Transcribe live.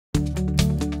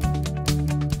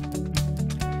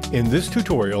In this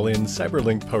tutorial in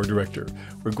CyberLink PowerDirector,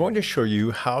 we're going to show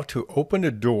you how to open a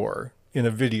door in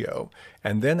a video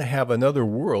and then have another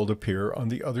world appear on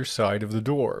the other side of the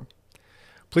door.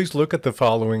 Please look at the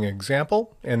following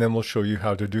example and then we'll show you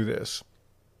how to do this.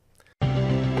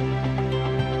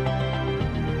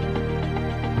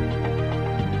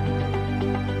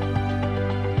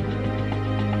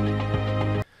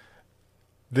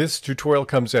 This tutorial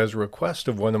comes as a request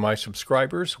of one of my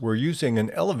subscribers. We're using an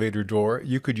elevator door.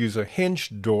 You could use a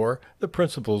hinged door. The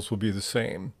principles will be the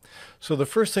same. So the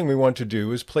first thing we want to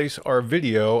do is place our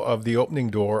video of the opening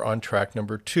door on track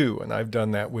number 2, and I've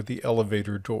done that with the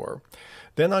elevator door.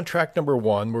 Then on track number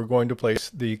 1, we're going to place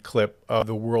the clip of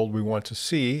the world we want to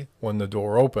see when the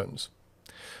door opens.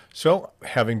 So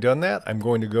having done that, I'm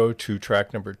going to go to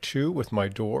track number 2 with my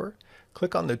door.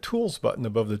 Click on the Tools button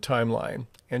above the timeline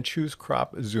and choose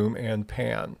Crop, Zoom, and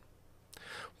Pan.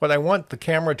 What I want the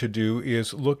camera to do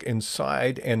is look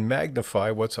inside and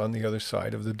magnify what's on the other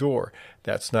side of the door.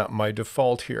 That's not my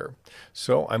default here.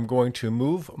 So I'm going to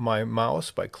move my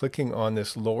mouse by clicking on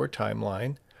this lower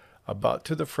timeline about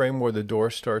to the frame where the door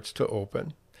starts to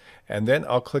open, and then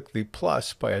I'll click the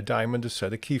plus by a diamond to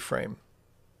set a keyframe.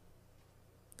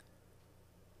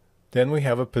 Then we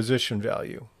have a position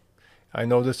value. I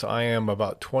notice I am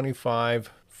about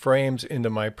 25 frames into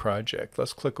my project.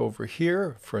 Let's click over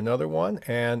here for another one,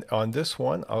 and on this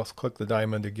one I'll click the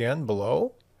diamond again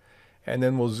below, and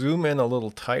then we'll zoom in a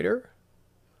little tighter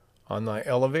on my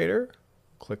elevator.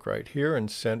 Click right here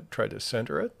and try to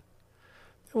center it.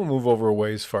 Then we'll move over a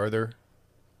ways farther.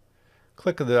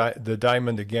 Click the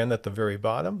diamond again at the very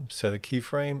bottom, set a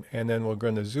keyframe, and then we're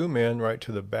going to zoom in right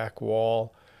to the back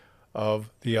wall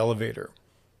of the elevator.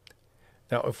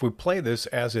 Now if we play this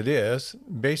as it is,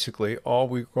 basically all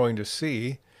we're going to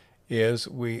see is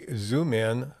we zoom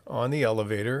in on the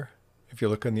elevator, if you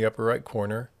look in the upper right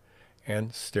corner,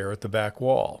 and stare at the back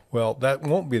wall. Well, that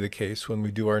won't be the case when we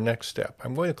do our next step.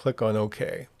 I'm going to click on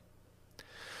OK.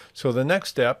 So the next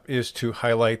step is to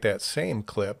highlight that same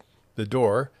clip, the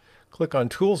door, click on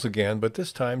Tools again, but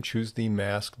this time choose the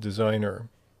Mask Designer.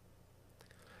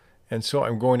 And so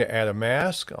I'm going to add a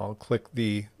mask. I'll click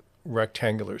the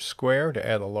rectangular square to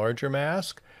add a larger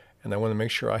mask, and I want to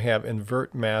make sure I have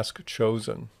invert mask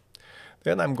chosen.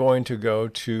 Then I'm going to go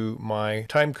to my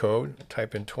time code,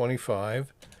 type in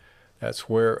 25. That's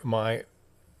where my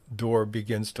door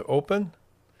begins to open,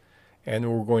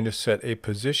 and we're going to set a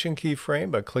position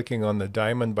keyframe by clicking on the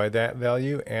diamond by that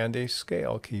value and a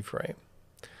scale keyframe.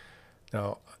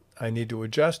 Now I need to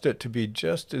adjust it to be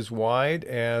just as wide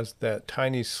as that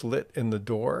tiny slit in the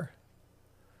door,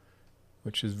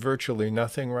 which is virtually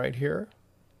nothing right here.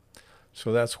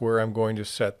 So that's where I'm going to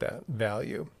set that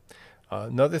value.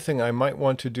 Another thing I might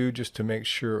want to do just to make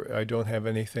sure I don't have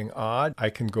anything odd, I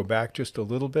can go back just a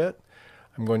little bit.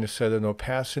 I'm going to set an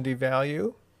opacity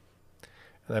value,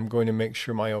 and I'm going to make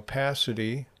sure my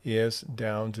opacity is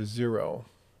down to 0.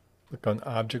 Click on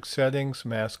Object Settings,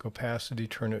 Mask Opacity,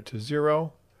 turn it to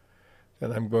 0.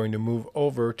 Then I'm going to move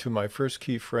over to my first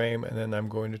keyframe, and then I'm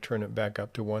going to turn it back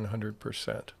up to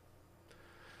 100%.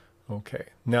 Okay,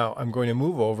 now I'm going to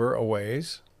move over a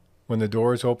ways when the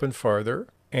door is open farther,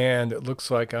 and it looks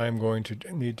like I'm going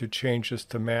to need to change this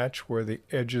to match where the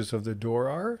edges of the door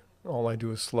are. All I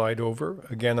do is slide over.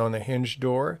 Again, on a hinged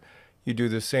door, you do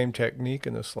the same technique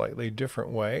in a slightly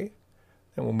different way.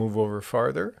 Then we'll move over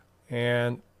farther,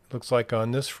 and it looks like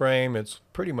on this frame it's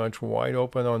pretty much wide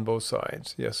open on both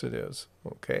sides. Yes, it is.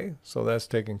 Okay, so that's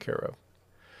taken care of.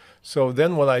 So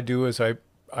then what I do is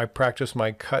I practice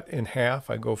my cut in half.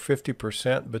 I go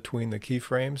 50% between the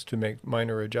keyframes to make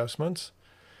minor adjustments.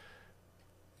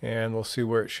 And we'll see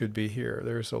where it should be here.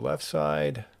 There's the left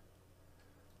side,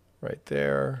 right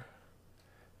there.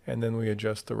 And then we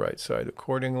adjust the right side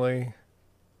accordingly.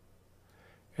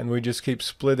 And we just keep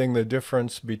splitting the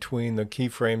difference between the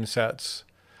keyframe sets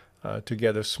to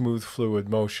get a smooth, fluid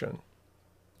motion.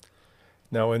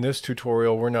 Now in this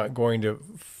tutorial, we're not going to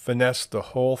finesse the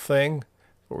whole thing,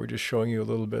 but we're just showing you a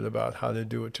little bit about how to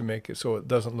do it to make it so it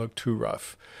doesn't look too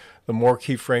rough. The more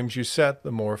keyframes you set,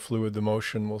 the more fluid the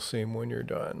motion will seem when you're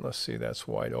done. Let's see, that's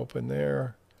wide open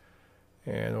there.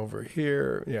 And over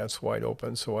here, yeah, it's wide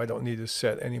open, so I don't need to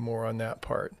set any more on that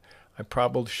part. I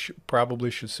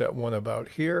probably should set one about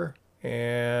here.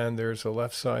 And there's the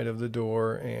left side of the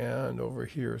door, and over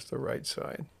here is the right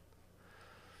side.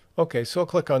 Okay, so I'll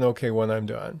click on OK when I'm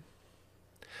done.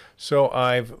 So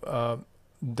I've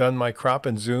done my crop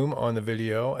and zoom on the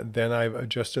video, and then I've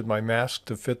adjusted my mask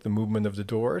to fit the movement of the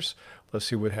doors. Let's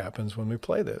see what happens when we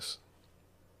play this.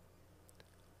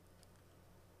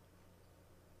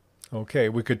 Okay,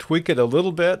 we could tweak it a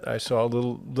little bit. I saw a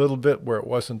little bit where it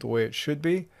wasn't the way it should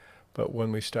be. But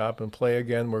when we stop and play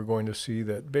again, we're going to see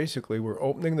that basically we're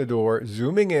opening the door,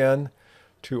 zooming in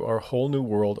to our whole new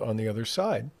world on the other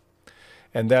side.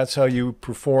 And that's how you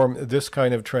perform this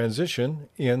kind of transition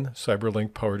in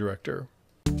CyberLink PowerDirector.